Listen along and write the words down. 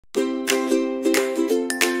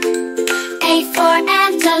for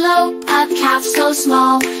antelope, a calf so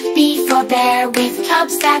small. B for bear with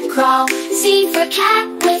cubs that crawl. C for cat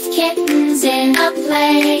with kittens in a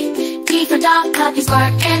play. D for dog, puppies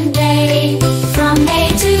bark and bay. From A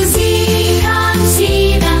to Z, come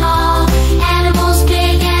see them all. Animals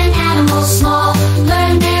big and animals small.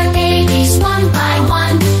 Learn their babies one by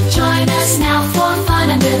one. Join us now for fun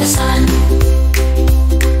under the sun.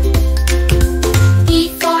 E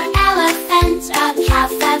for elephant, a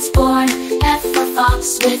calf that's born. F for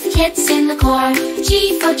fox with kids in the corn.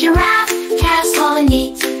 G for giraffe, calves tall and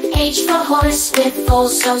neat. H for horse with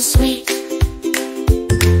foals so sweet.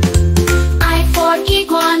 I for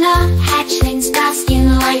iguana, hatchlings bask in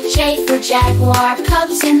the light. J for jaguar,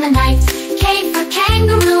 cubs in the night. K for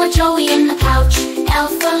kangaroo, a joey in the pouch. L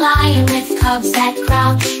for lion with cubs that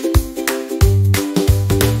crouch.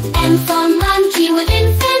 M for monkey with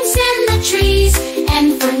infants in the trees.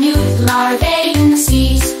 N for newt, larvae in the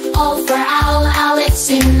seas. O for owl, owlets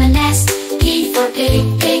in the nest. P for pig,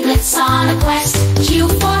 piglets on a quest. Q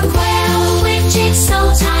for quail, with chicks so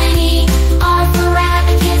tiny. R for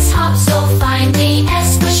rabbit, kids hop so finely.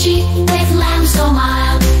 S for sheep, with lambs so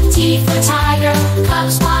mild. T for tiger,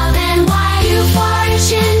 cubs wild and wild. U for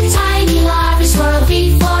urchin, tiny larvae swirl.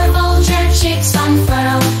 V for vulture, chicks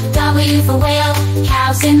unfurl. W for whale,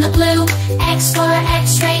 cows in the blue. X for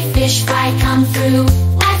x-ray, fish fry come through.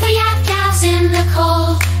 Y for yak, calves in the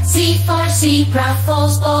cold. Z for zebra,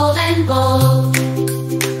 foals bold and bold.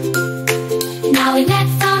 Now we met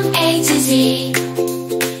from A to Z.